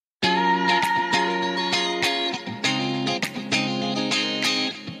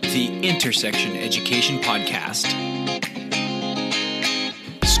the Intersection Education Podcast.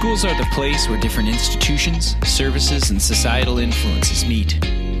 Schools are the place where different institutions, services, and societal influences meet.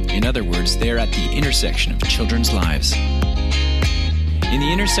 In other words, they are at the intersection of children's lives. In the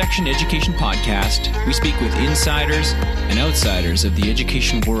Intersection Education Podcast, we speak with insiders and outsiders of the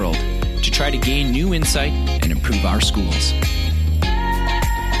education world to try to gain new insight and improve our schools.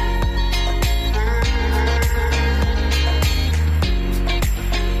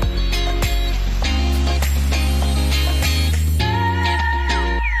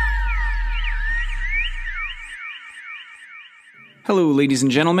 Hello, ladies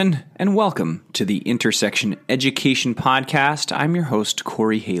and gentlemen, and welcome to the Intersection Education Podcast. I'm your host,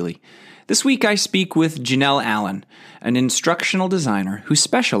 Corey Haley. This week I speak with Janelle Allen, an instructional designer who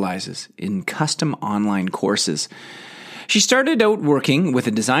specializes in custom online courses. She started out working with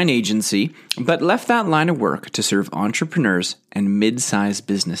a design agency, but left that line of work to serve entrepreneurs and mid-sized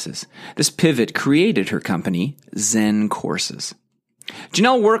businesses. This pivot created her company, Zen Courses.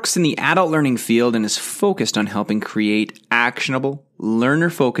 Janelle works in the adult learning field and is focused on helping create actionable,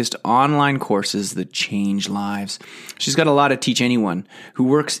 learner-focused online courses that change lives. She's got a lot to teach anyone who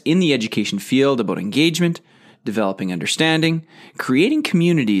works in the education field about engagement, developing understanding, creating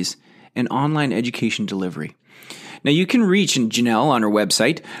communities, and online education delivery. Now, you can reach Janelle on her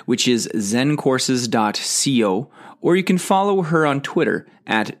website, which is zencourses.co, or you can follow her on Twitter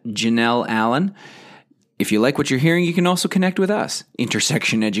at Janelle Allen. If you like what you're hearing, you can also connect with us,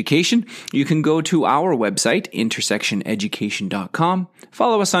 Intersection Education. You can go to our website, intersectioneducation.com.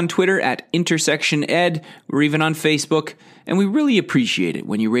 Follow us on Twitter at IntersectionEd. We're even on Facebook, and we really appreciate it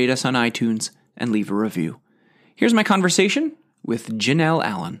when you rate us on iTunes and leave a review. Here's my conversation with Janelle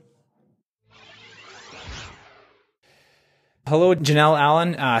Allen. Hello, Janelle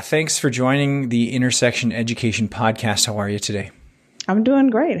Allen. Thanks for joining the Intersection Education Podcast. How are you today? I'm doing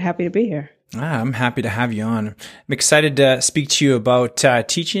great. Happy to be here. I'm happy to have you on. I'm excited to speak to you about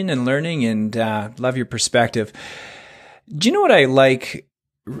teaching and learning and love your perspective. Do you know what I like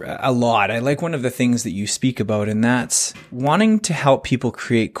a lot? I like one of the things that you speak about, and that's wanting to help people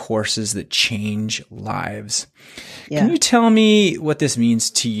create courses that change lives. Yeah. Can you tell me what this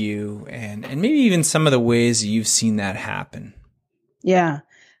means to you and maybe even some of the ways you've seen that happen? Yeah.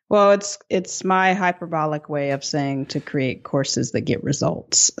 Well, it's my hyperbolic way of saying to create courses that get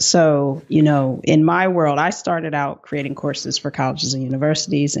results. So, in my world, I started out creating courses for colleges and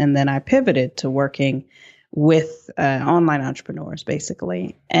universities, and then I pivoted to working with online entrepreneurs,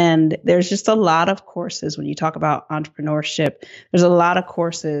 basically. And there's just a lot of courses when you talk about entrepreneurship. There's a lot of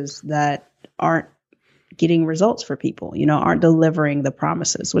courses that aren't getting results for people, aren't delivering the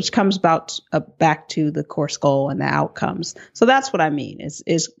promises, which comes back to the course goal and the outcomes. So that's what I mean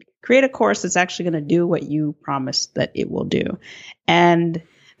is create a course that's actually going to do what you promised that it will do. And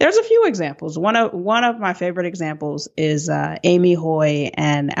there's a few examples. One of my favorite examples is Amy Hoy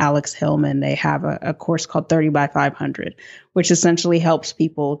and Alex Hillman. They have a course called 30 by 500, which essentially helps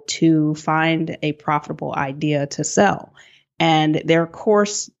people to find a profitable idea to sell. And their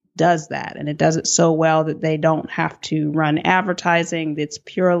course does that, and it does it so well that they don't have to run advertising. It's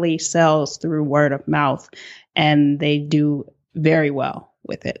purely sells through word of mouth, and they do very well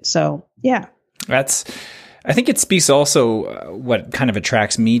with it. So, yeah. I think it speaks also what kind of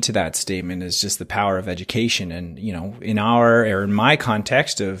attracts me to that statement is just the power of education. And, in my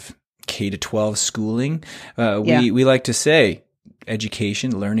context of K to 12 schooling, we like to say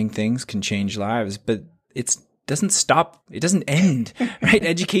education, learning things can change lives, but it doesn't stop. It doesn't end, right?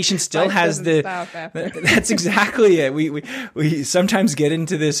 Education still has that's exactly it. We sometimes get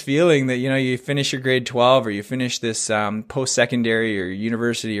into this feeling that, you finish your grade 12 or you finish this post-secondary or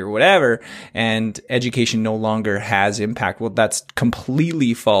university or whatever, and education no longer has impact. Well, that's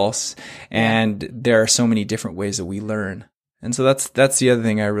completely false. And there are so many different ways that we learn. And so that's the other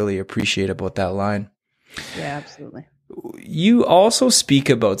thing I really appreciate about that line. Yeah, absolutely. You also speak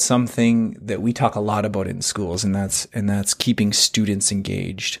about something that we talk a lot about in schools, and that's keeping students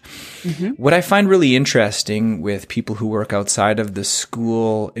engaged. Mm-hmm. What I find really interesting with people who work outside of the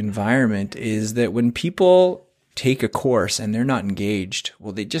school environment is that when people take a course and they're not engaged,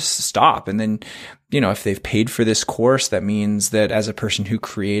 well, they just stop. And then, if they've paid for this course, that means that as a person who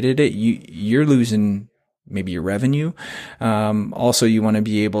created it, you're losing maybe your revenue. Also, you want to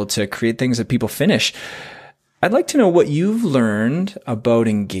be able to create things that people finish. I'd like to know what you've learned about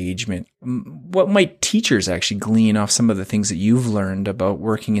engagement. What might teachers actually glean off some of the things that you've learned about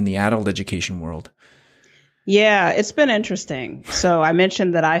working in the adult education world? Yeah, it's been interesting. So I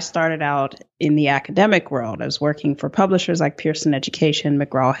mentioned that I started out in the academic world. I was working for publishers like Pearson Education,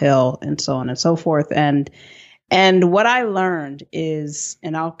 McGraw-Hill, and so on and so forth. And And what I learned is,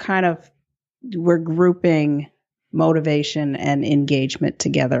 and we're grouping motivation and engagement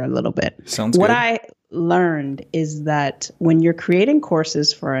together a little bit. Sounds what good. I learned is that when you're creating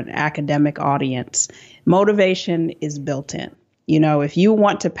courses for an academic audience, motivation is built in. If you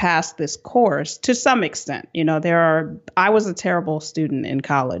want to pass this course to some extent, I was a terrible student in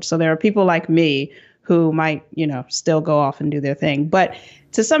college. So there are people like me who might, still go off and do their thing. But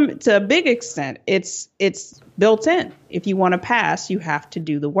to a big extent, it's built in. If you want to pass, you have to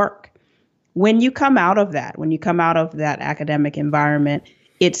do the work. When you come out of that academic environment,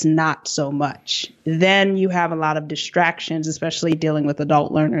 it's not so much. Then you have a lot of distractions, especially dealing with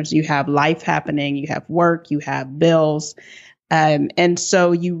adult learners. You have life happening, you have work, you have bills. And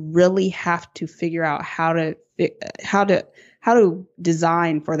so you really have to figure out how to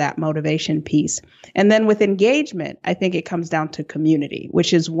design for that motivation piece. And then with engagement, I think it comes down to community,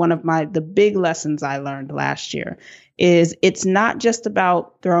 which is one of the big lessons I learned last year. Is it's not just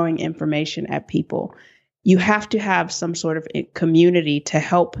about throwing information at people. You have to have some sort of community to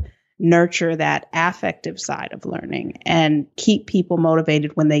help nurture that affective side of learning and keep people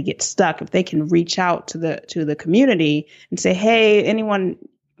motivated when they get stuck. If they can reach out to the community and say, hey,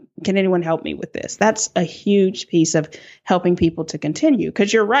 can anyone help me with this? That's a huge piece of helping people to continue.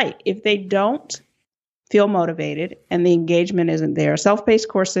 Because you're right. If they don't feel motivated and the engagement isn't there, self-paced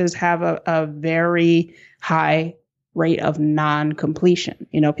courses have a very high rate of non-completion.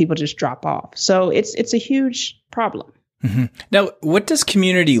 People just drop off. So it's a huge problem. Mm-hmm. Now, what does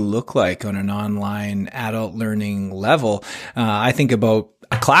community look like on an online adult learning level? I think about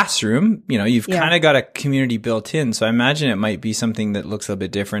a classroom. You've kind of got a community built in. So I imagine it might be something that looks a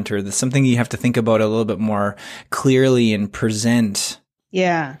bit different, or something you have to think about a little bit more clearly and present.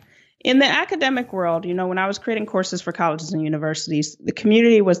 Yeah. In the academic world, when I was creating courses for colleges and universities, the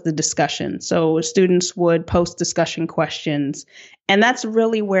community was the discussion. So students would post discussion questions, and that's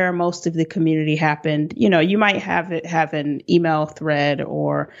really where most of the community happened. You might have an email thread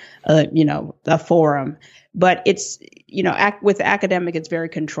or, a forum, but it's, with academic, it's very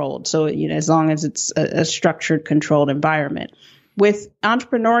controlled. So, as long as it's a structured, controlled environment. With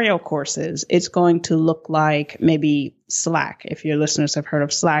entrepreneurial courses, it's going to look like maybe Slack. If your listeners have heard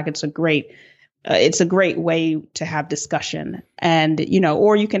of Slack, it's a great way to have discussion. And,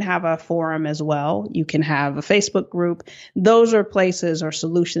 or you can have a forum as well. You can have a Facebook group. Those are places or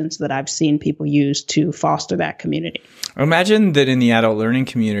solutions that I've seen people use to foster that community. I imagine that in the adult learning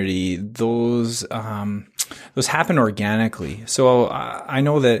community, those happen organically. So I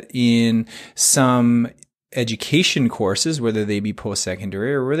know that in some education courses, whether they be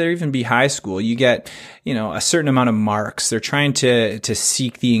post-secondary or whether they even be high school, you get, a certain amount of marks. They're trying to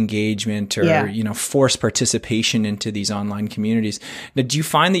seek the engagement or, force participation into these online communities. Now, do you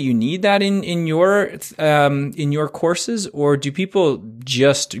find that you need that in your courses, or do people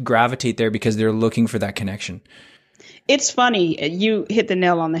just gravitate there because they're looking for that connection? It's funny. You hit the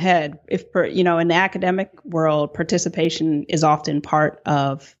nail on the head. In the academic world, participation is often part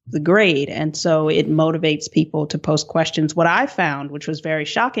of the grade. And so it motivates people to post questions. What I found, which was very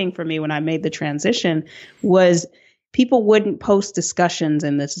shocking for me when I made the transition, was people wouldn't post discussions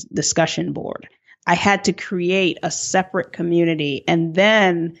in this discussion board. I had to create a separate community and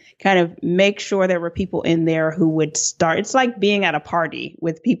then kind of make sure there were people in there who would start. It's like being at a party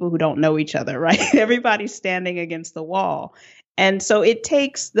with people who don't know each other, right? Everybody's standing against the wall. And so it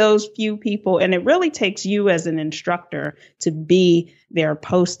takes those few people, and it really takes you as an instructor to be there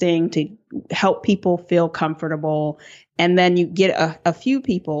posting, to help people feel comfortable. And then you get a few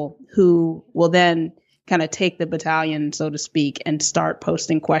people who will then kind of take the battalion, so to speak, and start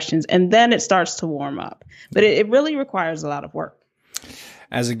posting questions. And then it starts to warm up. But it really requires a lot of work.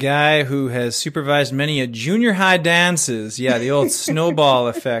 As a guy who has supervised many junior high dances, the old snowball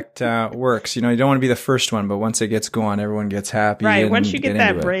effect works. You don't want to be the first one, but once it gets going, everyone gets happy. Right. Once you get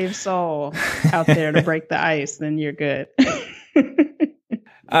that brave soul out there to break the ice, then you're good.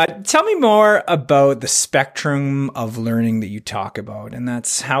 Tell me more about the spectrum of learning that you talk about, and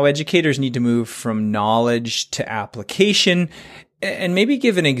that's how educators need to move from knowledge to application, and maybe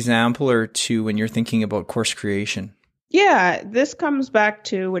give an example or two when you're thinking about course creation. Yeah, this comes back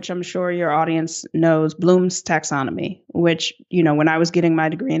to, which I'm sure your audience knows, Bloom's taxonomy, which, when I was getting my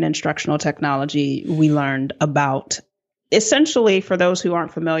degree in instructional technology, we learned about. Essentially, for those who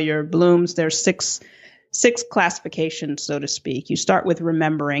aren't familiar, Bloom's, there's six classifications, so to speak. You start with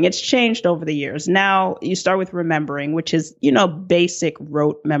remembering. It's changed over the years. Now you start with remembering, which is, basic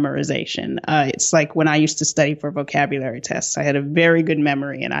rote memorization. It's like when I used to study for vocabulary tests. I had a very good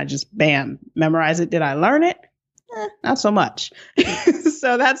memory and I just, bam, memorize it. Did I learn it? not so much.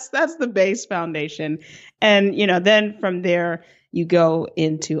 So that's the base foundation. And, then from there, you go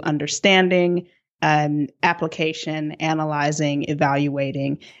into understanding and application, analyzing,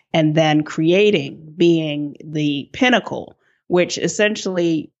 evaluating, and then creating being the pinnacle, which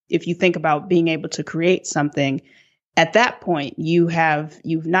essentially, if you think about being able to create something, at that point,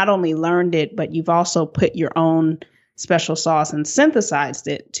 you've not only learned it, but you've also put your own special sauce and synthesized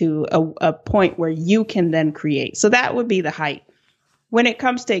it to a point where you can then create. So that would be the height. When it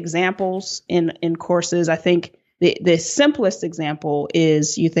comes to examples in courses, I think the simplest example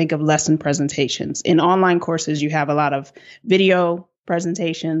is you think of lesson presentations. In online courses, you have a lot of video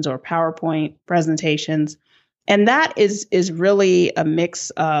presentations or PowerPoint presentations. And that is really a mix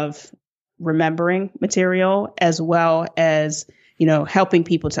of remembering material as well as helping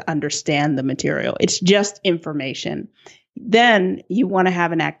people to understand the material. It's just information. Then you want to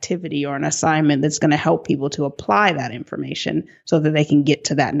have an activity or an assignment that's going to help people to apply that information so that they can get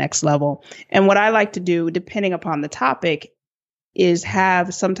to that next level. And what I like to do, depending upon the topic, is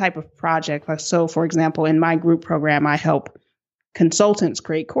have some type of project. So, for example, in my group program, I help consultants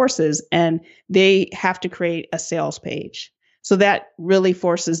create courses, and they have to create a sales page. So that really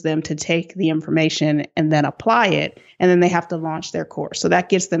forces them to take the information and then apply it. And then they have to launch their course. So that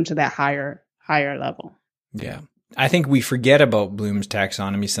gets them to that higher level. Yeah. I think we forget about Bloom's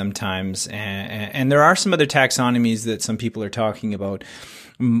taxonomy sometimes. And there are some other taxonomies that some people are talking about.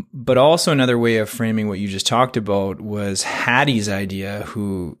 But also another way of framing what you just talked about was Hattie's idea,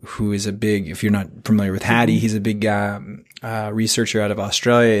 who is a big, if you're not familiar with Hattie, he's a big researcher out of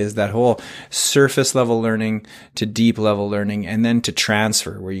Australia, is that whole surface level learning to deep level learning and then to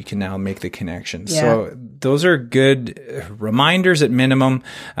transfer, where you can now make the connection. Yeah. So those are good reminders at minimum.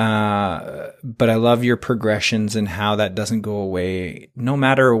 But I love your progressions and how that doesn't go away no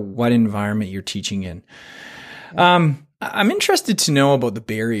matter what environment you're teaching in. I'm interested to know about the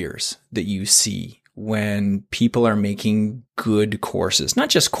barriers that you see when people are making good courses, not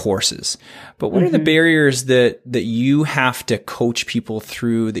just courses, but what are the barriers that you have to coach people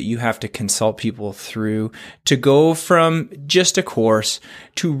through, that you have to consult people through to go from just a course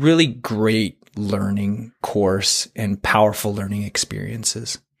to really great learning course and powerful learning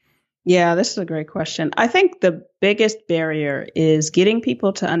experiences? Yeah, this is a great question. I think the biggest barrier is getting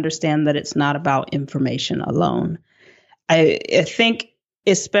people to understand that it's not about information alone. I think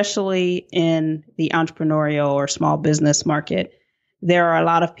especially in the entrepreneurial or small business market, there are a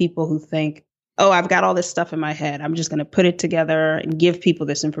lot of people who think, oh, I've got all this stuff in my head. I'm just going to put it together and give people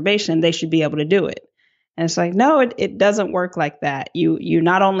this information. They should be able to do it. And it's like, no, it doesn't work like that. You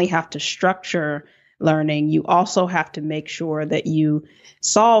not only have to structure learning, you also have to make sure that you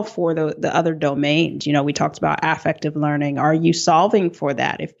solve for the other domains. We talked about affective learning. Are you solving for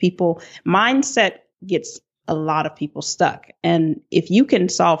that? If mindset gets a lot of people stuck. And if you can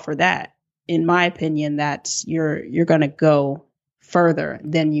solve for that, in my opinion, that's you're going to go further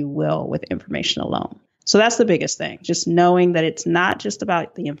than you will with information alone. So that's the biggest thing, just knowing that it's not just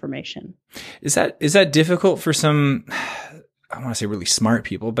about the information. Is that difficult for some, I want to say really smart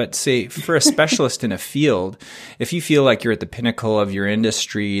people, but say for a specialist in a field, if you feel like you're at the pinnacle of your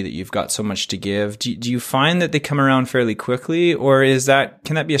industry, that you've got so much to give, do you find that they come around fairly quickly, or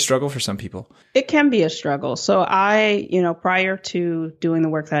can that be a struggle for some people? It can be a struggle. So prior to doing the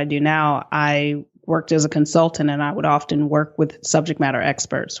work that I do now, I worked as a consultant, and I would often work with subject matter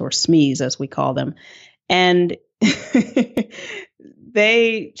experts, or SMEs as we call them. And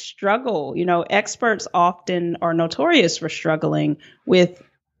they struggle. Experts often are notorious for struggling with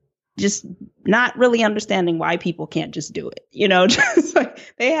just not really understanding why people can't just do it. Just like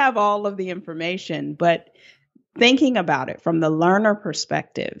they have all of the information, but thinking about it from the learner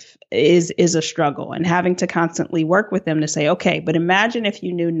perspective is a struggle, and having to constantly work with them to say, okay, but imagine if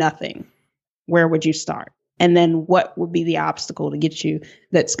you knew nothing, where would you start? And then what would be the obstacle to get you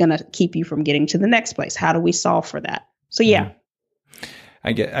that's going to keep you from getting to the next place? How do we solve for that? So, yeah.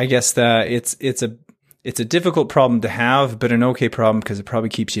 I guess that it's a difficult problem to have, but an okay problem because it probably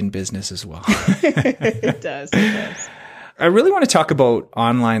keeps you in business as well. It does. I really want to talk about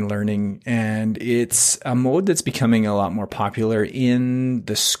online learning, and it's a mode that's becoming a lot more popular in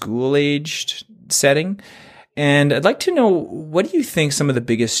the school-aged setting. And I'd like to know, what do you think some of the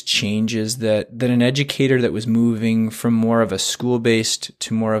biggest changes that an educator that was moving from more of a school-based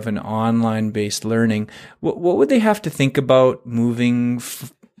to more of an online-based learning, what would they have to think about moving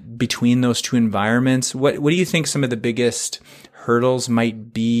between those two environments? What do you think some of the biggest hurdles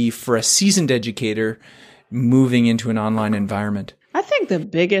might be for a seasoned educator moving into an online environment? I think the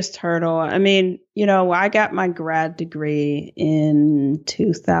biggest hurdle, I got my grad degree in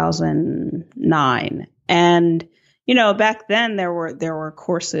 2009. And back then there were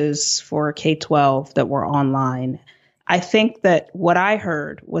courses for K-12 that were online. I think that what I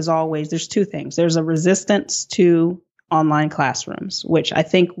heard was always there's two things. There's a resistance to online classrooms, which I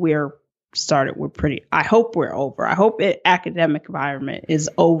think I hope we're over. I hope academic environment is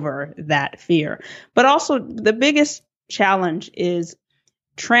over that fear. But also the biggest challenge is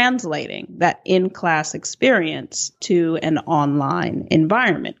translating that in-class experience to an online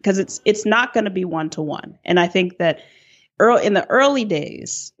environment, because it's not going to be one-to-one. And I think that in the early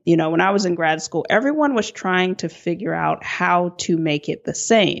days, when I was in grad school, everyone was trying to figure out how to make it the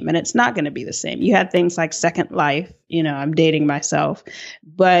same. And it's not going to be the same. You had things like Second Life, I'm dating myself,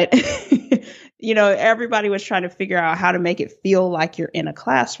 but, everybody was trying to figure out how to make it feel like you're in a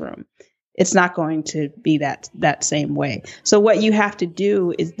classroom. It's not going to be that same way. So what you have to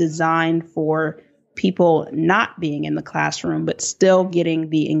do is design for people not being in the classroom, but still getting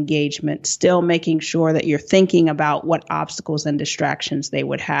the engagement, still making sure that you're thinking about what obstacles and distractions they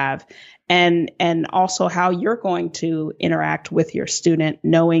would have, and also how you're going to interact with your student,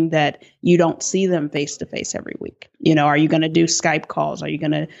 knowing that you don't see them face to face every week. Are you going to do Skype calls? Are you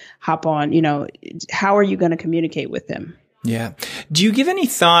going to hop on? How are you going to communicate with them? Yeah. Do you give any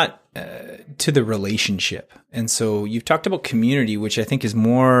thought to the relationship? And so you've talked about community, which I think is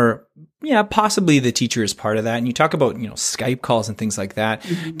more, possibly the teacher is part of that. And you talk about, Skype calls and things like that.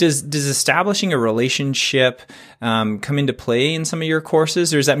 Mm-hmm. Does establishing a relationship come into play in some of your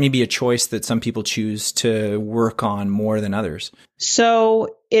courses, or is that maybe a choice that some people choose to work on more than others?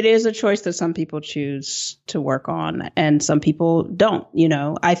 So it is a choice that some people choose to work on and some people don't.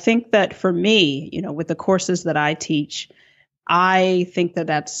 I think that for me, with the courses that I teach, I think that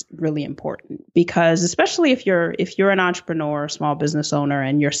that's really important, because especially if you're an entrepreneur, small business owner,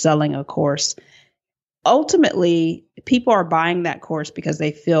 and you're selling a course, ultimately people are buying that course because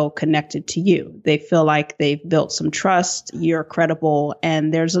they feel connected to you. They feel like they've built some trust, you're credible,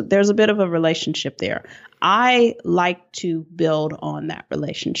 and there's a bit of a relationship there. I like to build on that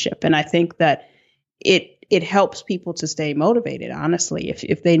relationship, and I think that it helps people to stay motivated, honestly,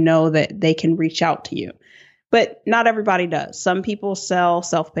 if they know that they can reach out to you. But not everybody does. Some people sell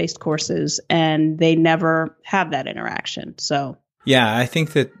self-paced courses and they never have that interaction. So yeah, I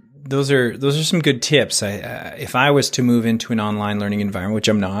think that those are some good tips. If I was to move into an online learning environment, which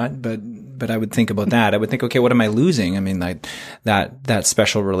I'm not, but I would think about that. I would think, okay, what am I losing? I mean, like that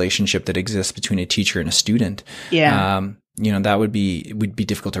special relationship that exists between a teacher and a student. Yeah. That would be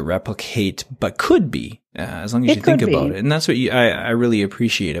difficult to replicate, but could be, as long as you think about it. And that's what I really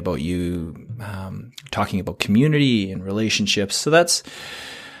appreciate about you, talking about community and relationships. So those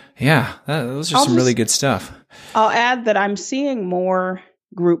are some really good stuff. I'll add that I'm seeing more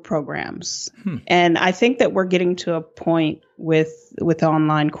group programs. And I think that we're getting to a point with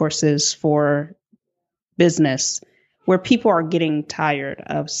online courses for business where people are getting tired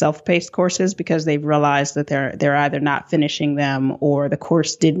of self-paced courses because they've realized that they're either not finishing them or the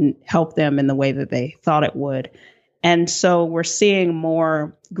course didn't help them in the way that they thought it would. And so we're seeing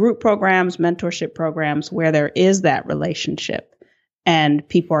more group programs, mentorship programs where there is that relationship and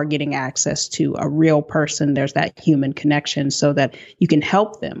people are getting access to a real person. There's that human connection so that you can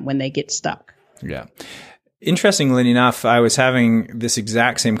help them when they get stuck. Yeah. Interestingly enough, I was having this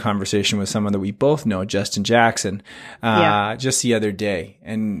exact same conversation with someone that we both know, Justin Jackson, just the other day.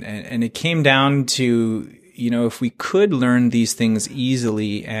 And it came down to, if we could learn these things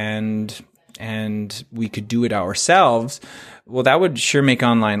easily and we could do it ourselves, well, that would sure make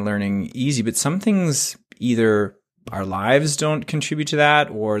online learning easy. But some things, either our lives don't contribute to that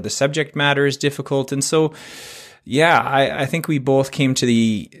or the subject matter is difficult. And so, yeah, I think we both came to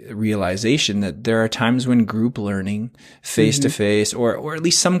the realization that there are times when group learning, face-to-face, or at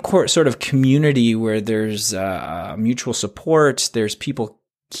least some sort of community where there's mutual support, there's people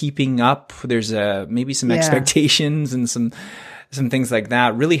keeping up, there's maybe some expectations and some things like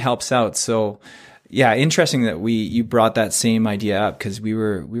that, really helps out. So, yeah, interesting that you brought that same idea up, because we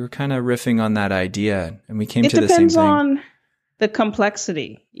were kind of riffing on that idea and we came to the same thing. It depends on the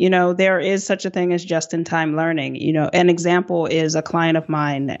complexity. There is such a thing as just-in-time learning. An example is a client of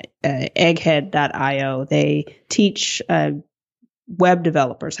mine, egghead.io. They teach web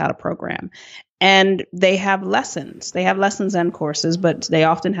developers how to program. And they have lessons. They have lessons and courses, but they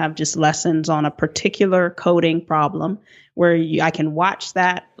often have just lessons on a particular coding problem where I can watch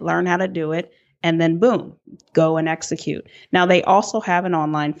that, learn how to do it, and then boom, go and execute. Now, they also have an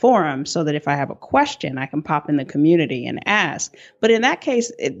online forum so that if I have a question, I can pop in the community and ask. But in that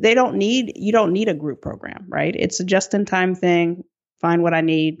case, you don't need a group program, right? It's a just-in-time thing. Find what I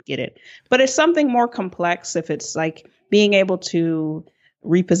need, get it. But it's something more complex if it's like being able to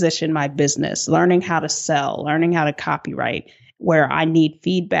reposition my business, learning how to sell, learning how to copyright, where I need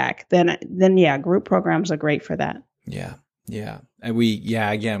feedback, then yeah, group programs are great for that. Yeah. Yeah. And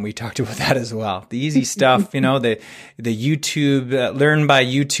again, we talked about that as well. The easy stuff, the YouTube, learn by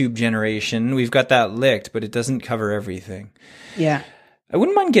YouTube generation, we've got that licked, but it doesn't cover everything. Yeah. I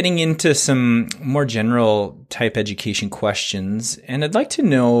wouldn't mind getting into some more general type education questions. And I'd like to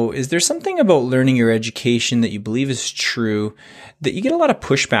know, is there something about learning your education that you believe is true that you get a lot of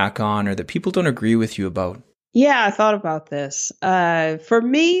pushback on or that people don't agree with you about? Yeah, I thought about this. For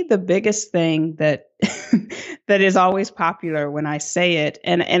me, the biggest thing that that is always popular when I say it,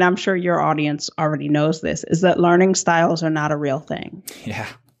 and I'm sure your audience already knows this, is that learning styles are not a real thing. Yeah.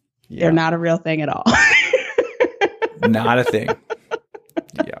 They're not a real thing at all. Not a thing.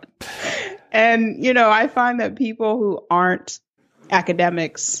 Yeah. And, I find that people who aren't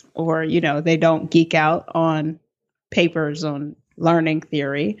academics or, they don't geek out on papers on learning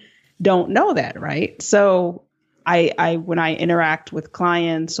theory don't know that, right? So I when I interact with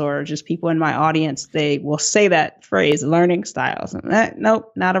clients or just people in my audience, they will say that phrase, learning styles. And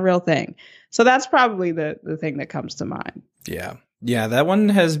nope, not a real thing. So that's probably the thing that comes to mind. Yeah. Yeah, that one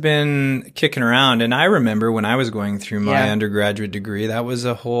has been kicking around. And I remember when I was going through my undergraduate degree, that was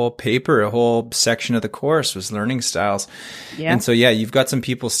a whole paper, a whole section of the course was learning styles. Yeah. And so, you've got some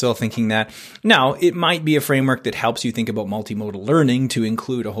people still thinking that. Now, it might be a framework that helps you think about multimodal learning to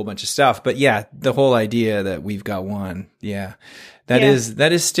include a whole bunch of stuff. But yeah, the whole idea that we've got one. Yeah, that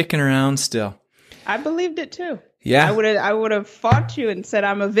is sticking around still. I believed it too. Yeah. I would have fought you and said,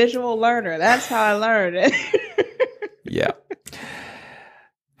 I'm a visual learner. That's how I learned. Yeah.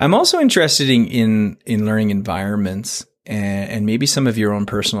 I'm also interested in learning environments and maybe some of your own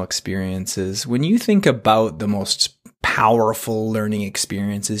personal experiences. When you think about the most powerful learning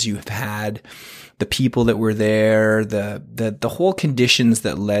experiences you've had, the people that were there, the whole conditions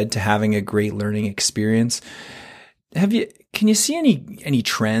that led to having a great learning experience, can you see any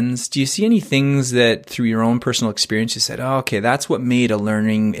trends? Do you see any things that through your own personal experience you said, oh, okay, that's what made a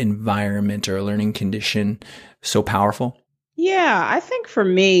learning environment or a learning condition so powerful? Yeah, I think for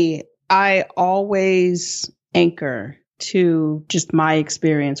me, I always anchor to just my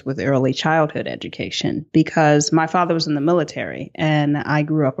experience with early childhood education because my father was in the military and I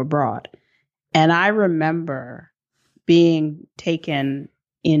grew up abroad. And I remember being taken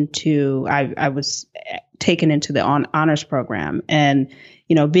into, I was taken into the honors program and,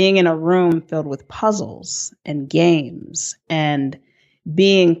 being in a room filled with puzzles and games and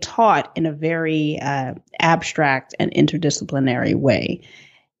being taught in a very abstract and interdisciplinary way.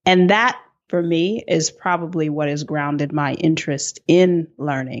 And that, for me, is probably what has grounded my interest in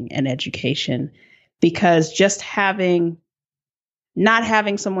learning and education, because just not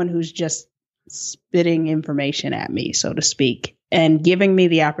having someone who's just spitting information at me, so to speak, and giving me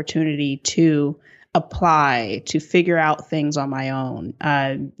the opportunity to apply, to figure out things on my own,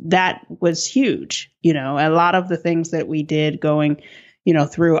 that was huge. A lot of the things that we did going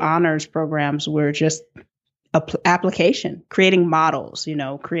through honors programs were just application, creating models,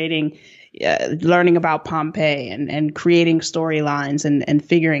 creating, learning about Pompeii and creating storylines and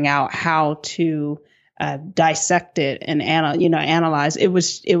figuring out how to dissect it and analyze. It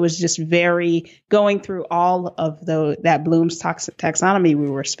was just very going through all of that Bloom's taxonomy we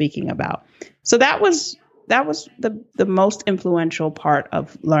were speaking about. So that was the most influential part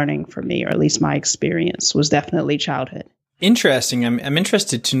of learning for me, or at least my experience was definitely childhood. Interesting. I'm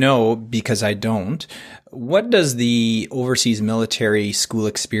interested to know, because I don't, what does the overseas military school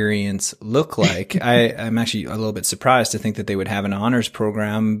experience look like? I'm actually a little bit surprised to think that they would have an honors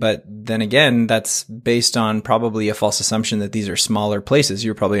program, but then again, that's based on probably a false assumption that these are smaller places.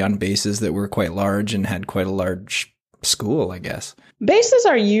 You're probably on bases that were quite large and had quite a large school, I guess. Bases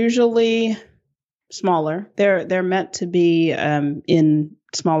are usually smaller. They're meant to be in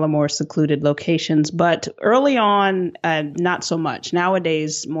smaller, more secluded locations. But early on, not so much.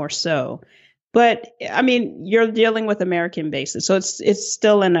 Nowadays, more so. But I mean, you're dealing with American bases, so it's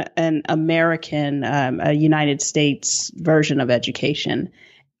still an American, a United States version of education.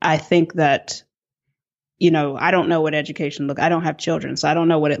 I think that, I don't know what education I don't have children, so I don't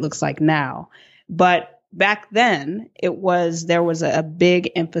know what it looks like now. But back then, there was a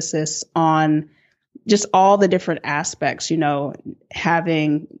big emphasis on just all the different aspects, you had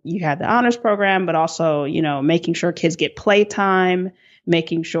the honors program, but also, making sure kids get playtime,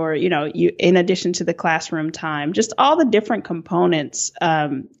 making sure, you, in addition to the classroom time, just all the different components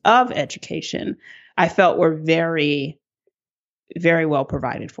of education, I felt were very, very well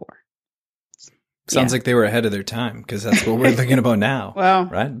provided for. Sounds like they were ahead of their time, because that's what we're thinking about now. Well,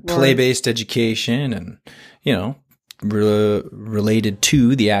 right? Play-based education and, related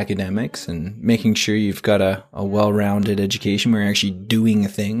to the academics and making sure you've got a well-rounded education where you're actually doing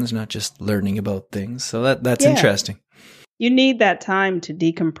things, not just learning about things. So that's interesting. You need that time to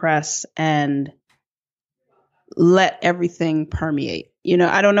decompress and let everything permeate.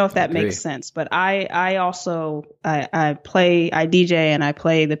 I don't know if that makes sense, but I also DJ and I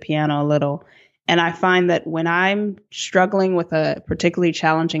play the piano a little. And I find that when I'm struggling with a particularly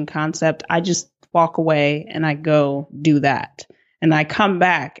challenging concept, I just walk away and I go do that. And I come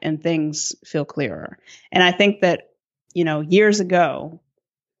back and things feel clearer. And I think that, years ago,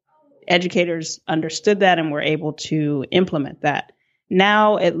 educators understood that and were able to implement that.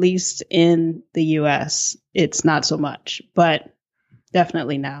 Now, at least in the US, it's not so much, but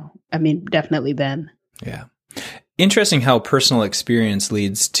definitely now. I mean, definitely then. Yeah. Interesting how personal experience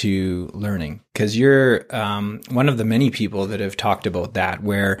leads to learning, because you're one of the many people that have talked about that,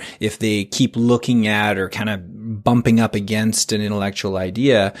 where if they keep looking at or kind of bumping up against an intellectual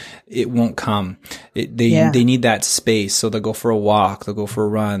idea, it won't come. They need that space. So they'll go for a walk, they'll go for a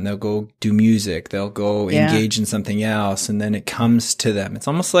run, they'll go do music, they'll go engage in something else, and then it comes to them. It's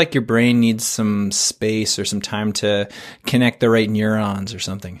almost like your brain needs some space or some time to connect the right neurons or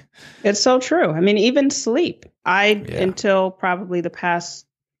something. It's so true. I mean, even sleep. Until probably the past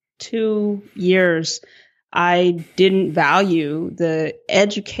 2 years, I didn't value the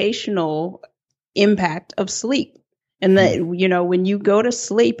educational impact of sleep. And that, when you go to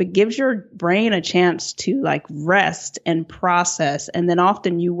sleep, it gives your brain a chance to rest and process. And then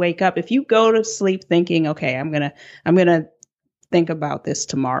often you wake up, if you go to sleep thinking, okay, I'm going to think about this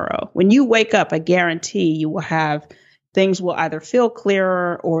tomorrow. When you wake up, I guarantee you will have things will either feel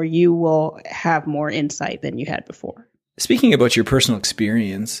clearer or you will have more insight than you had before. Speaking about your personal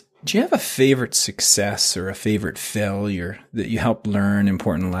experience, do you have a favorite success or a favorite failure that you helped learn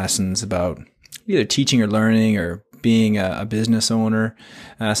important lessons about either teaching or learning or being a business owner?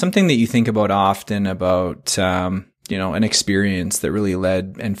 Something that you think about often about, an experience that really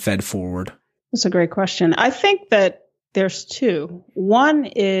led and fed forward? That's a great question. I think that there's two. One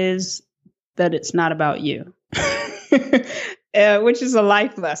is that it's not about you. Which is a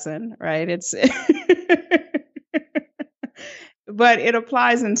life lesson, right? But it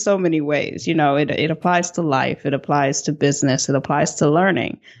applies in so many ways. It applies to life. It applies to business. It applies to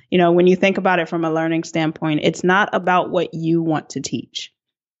learning. When you think about it from a learning standpoint, it's not about what you want to teach.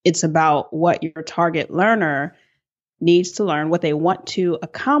 It's about what your target learner needs to learn, what they want to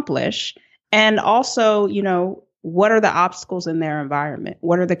accomplish. And also, what are the obstacles in their environment?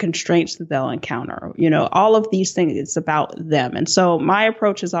 What are the constraints that they'll encounter? All of these things, it's about them. And so my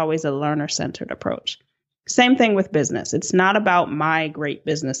approach is always a learner-centered approach. Same thing with business. It's not about my great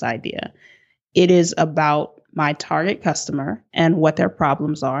business idea. It is about my target customer and what their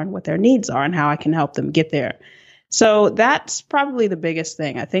problems are and what their needs are and how I can help them get there. So that's probably the biggest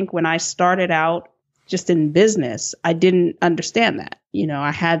thing. I think when I started out just in business, I didn't understand that.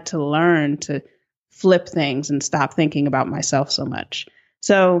 I had to learn to flip things and stop thinking about myself so much.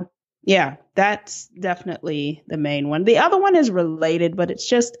 So yeah, that's definitely the main one. The other one is related, but it's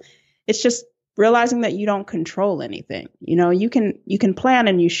just realizing that you don't control anything. You can plan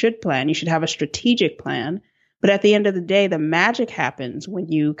and you should plan. You should have a strategic plan. But at the end of the day, the magic happens when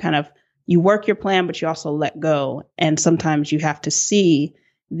you you work your plan, but you also let go. And sometimes you have to see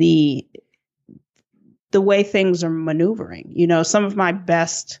the way things are maneuvering. Some of my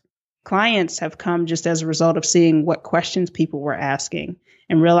best clients have come just as a result of seeing what questions people were asking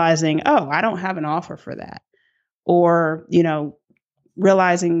and realizing, oh, I don't have an offer for that. Or,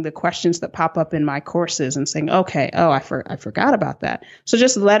 realizing the questions that pop up in my courses and saying, okay, I forgot about that. So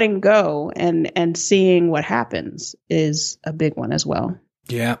just letting go and seeing what happens is a big one as well.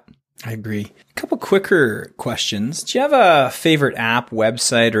 Yeah, I agree. A couple quicker questions. Do you have a favorite app,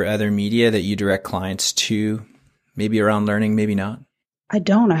 website, or other media that you direct clients to? Maybe around learning, maybe not. I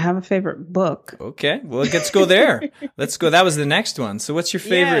don't. I have a favorite book. Okay. Well, let's go there. Let's go. That was the next one. So what's your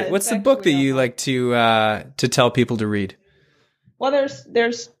favorite? What's the book that you like to tell people to read? Well,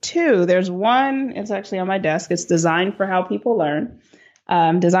 there's two. There's one, it's actually on my desk. It's Design for How People Learn.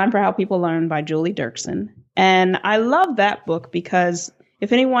 Design for How People Learn by Julie Dirksen. And I love that book because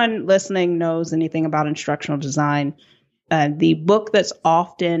if anyone listening knows anything about instructional design, the book that's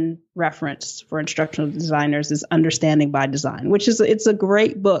often referenced for instructional designers is Understanding by Design, it's a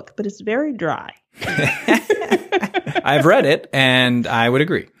great book, but it's very dry. I've read it and I would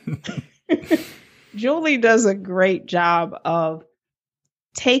agree. Julie does a great job of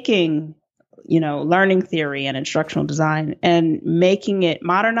taking, learning theory and instructional design and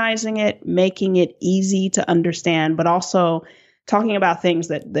modernizing it, making it easy to understand, but also talking about things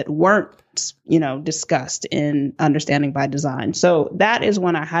that weren't, discussed in Understanding by Design. So that is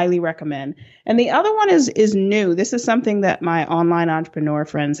one I highly recommend. And the other one is new. This is something that my online entrepreneur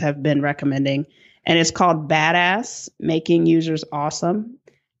friends have been recommending, and it's called Badass: Making Users Awesome.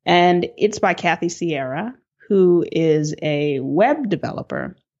 And it's by Kathy Sierra, who is a web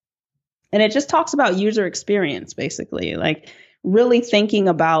developer. And it just talks about user experience, basically, like really thinking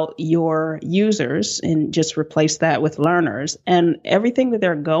about your users, and just replace that with learners and everything that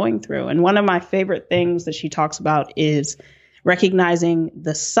they're going through. And one of my favorite things that she talks about is recognizing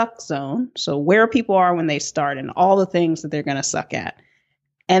the suck zone. So where people are when they start and all the things that they're going to suck at.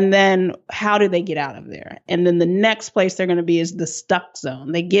 And then how do they get out of there? And then the next place they're going to be is the stuck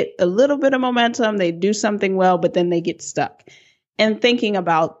zone. They get a little bit of momentum, they do something well, but then they get stuck. And thinking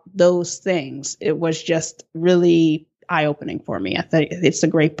about those things, it was just really eye-opening for me. I think it's a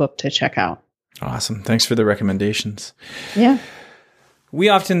great book to check out. Awesome. Thanks for the recommendations. Yeah. We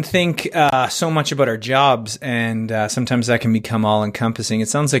often think so much about our jobs, and sometimes that can become all-encompassing. It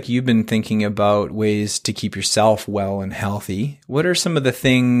sounds like you've been thinking about ways to keep yourself well and healthy. What are some of the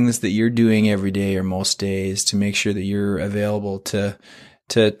things that you're doing every day or most days to make sure that you're available to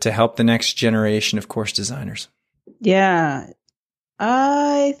help the next generation of course designers? Yeah,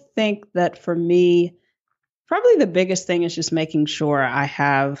 I think that for me, probably the biggest thing is just making sure I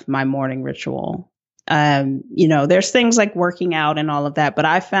have my morning ritual. There's things like working out and all of that, but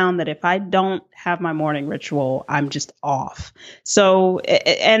I found that if I don't have my morning ritual, I'm just off. So,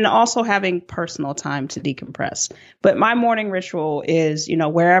 and also having personal time to decompress. But my morning ritual is,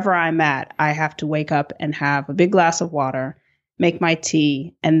 wherever I'm at, I have to wake up and have a big glass of water, make my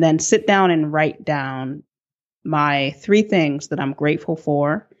tea, and then sit down and write down my 3 things that I'm grateful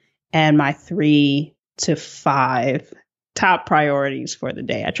for and my 3 to 5 top priorities for the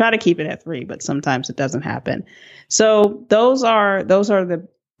day. I try to keep it at 3, but sometimes it doesn't happen. So that's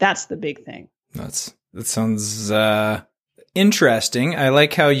the big thing. That sounds interesting. I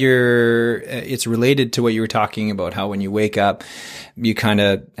like how it's related to what you were talking about, how when you wake up, you kind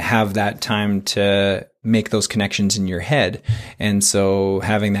of have that time to make those connections in your head. And so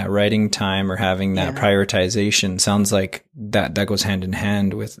having that writing time or having that prioritization sounds like that goes hand in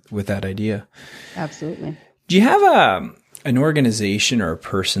hand with that idea. Absolutely. Do you have an organization or a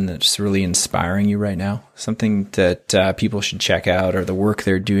person that's really inspiring you right now? Something that people should check out, or the work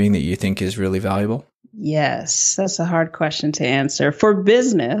they're doing that you think is really valuable? Yes, that's a hard question to answer. For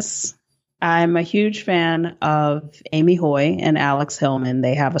business, I'm a huge fan of Amy Hoy and Alex Hillman.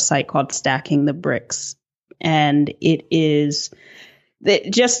 They have a site called Stacking the Bricks, and it is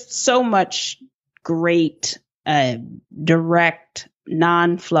just so much great, direct,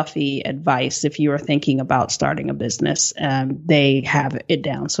 non-fluffy advice if you are thinking about starting a business. They have it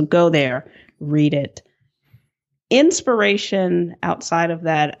down. So go there, read it. Inspiration outside of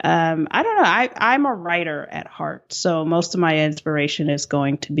that, I don't know. I'm a writer at heart. So most of my inspiration is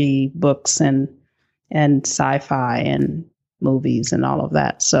going to be books and sci-fi and movies and all of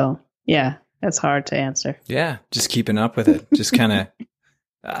that. So yeah, that's hard to answer. Yeah, just keeping up with it. Just kind of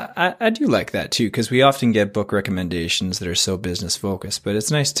I do like that too, because we often get book recommendations that are so business focused, but it's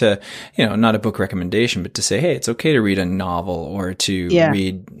nice to, not a book recommendation, but to say, hey, it's okay to read a novel or to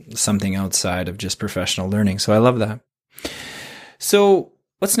read something outside of just professional learning. So I love that. So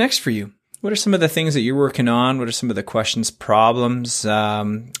what's next for you? What are some of the things that you're working on? What are some of the questions, problems?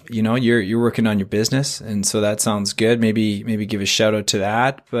 You're working on your business, and so that sounds good. Maybe give a shout out to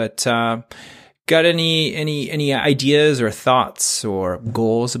that, but, got any ideas or thoughts or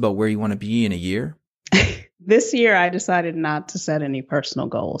goals about where you want to be in a year? This year, I decided not to set any personal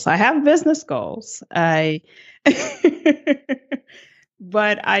goals. I have business goals. But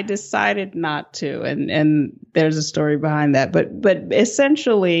I decided not to, and there's a story behind that. But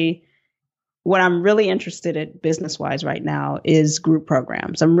essentially, what I'm really interested in business-wise right now is group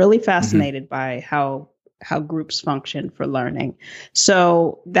programs. I'm really fascinated by how groups function for learning.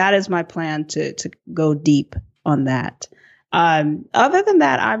 So that is my plan to go deep on that. Other than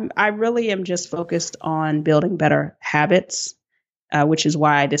that, I really am just focused on building better habits, which is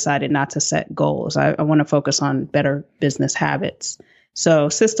why I decided not to set goals. I want to focus on better business habits. So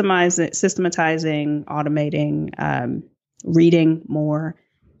systematizing, automating, reading more,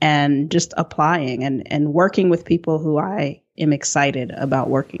 and just applying and working with people who I am excited about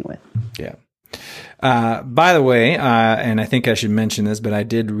working with. Yeah. By the way, and I think I should mention this, but I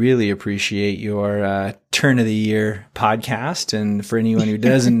did really appreciate your Turn of the Year podcast. And for anyone who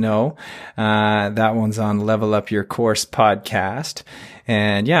doesn't know, that one's on Level Up Your Course podcast.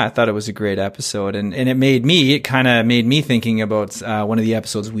 And yeah, I thought it was a great episode. And it kind of made me thinking about one of the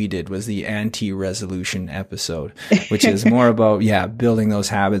episodes we did was the anti-resolution episode, which is more about, building those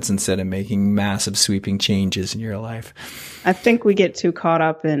habits instead of making massive sweeping changes in your life. I think we get too caught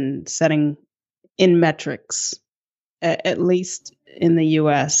up in setting in metrics, at least in the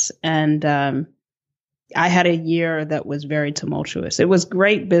US. And I had a year that was very tumultuous. It was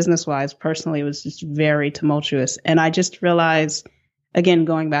great business-wise. Personally, it was just very tumultuous. And I just realized, again,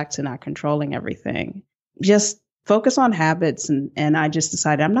 going back to not controlling everything, just focus on habits. And I just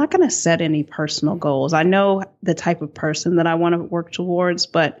decided I'm not going to set any personal goals. I know the type of person that I want to work towards,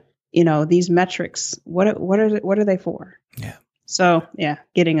 but these metrics, what are they for? Yeah. So,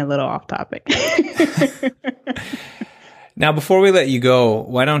 getting a little off topic. Now, before we let you go,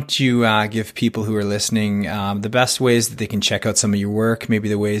 why don't you give people who are listening the best ways that they can check out some of your work, maybe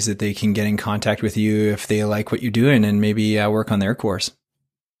the ways that they can get in contact with you if they like what you're doing and maybe work on their course?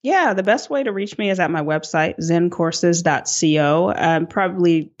 Yeah, the best way to reach me is at my website, zencourses.co.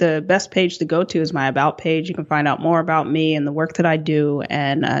 Probably the best page to go to is my About page. You can find out more about me and the work that I do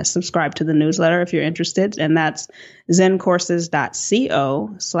and subscribe to the newsletter if you're interested. And that's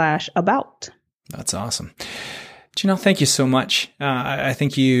zencourses.co/about. That's awesome. Janelle, thank you so much. I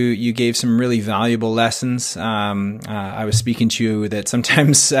think you gave some really valuable lessons. I was speaking to you that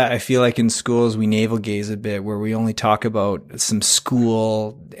sometimes I feel like in schools we navel gaze a bit, where we only talk about some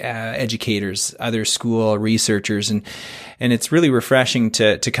school educators, other school researchers, and it's really refreshing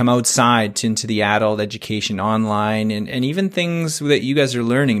to come outside into the adult education online and even things that you guys are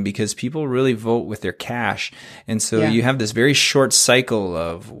learning, because people really vote with their cash. And so you have this very short cycle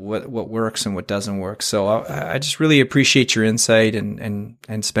of what works and what doesn't work. So I just really appreciate your insight and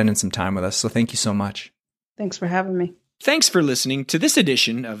spending some time with us. So thank you so much. Thanks for having me. Thanks for listening to this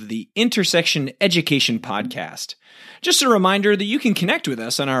edition of the Intersection Education Podcast. Just a reminder that you can connect with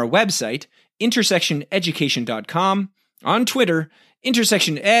us on our website, intersectioneducation.com, on Twitter,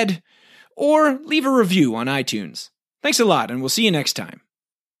 IntersectionEd, or leave a review on iTunes. Thanks a lot, and we'll see you next time.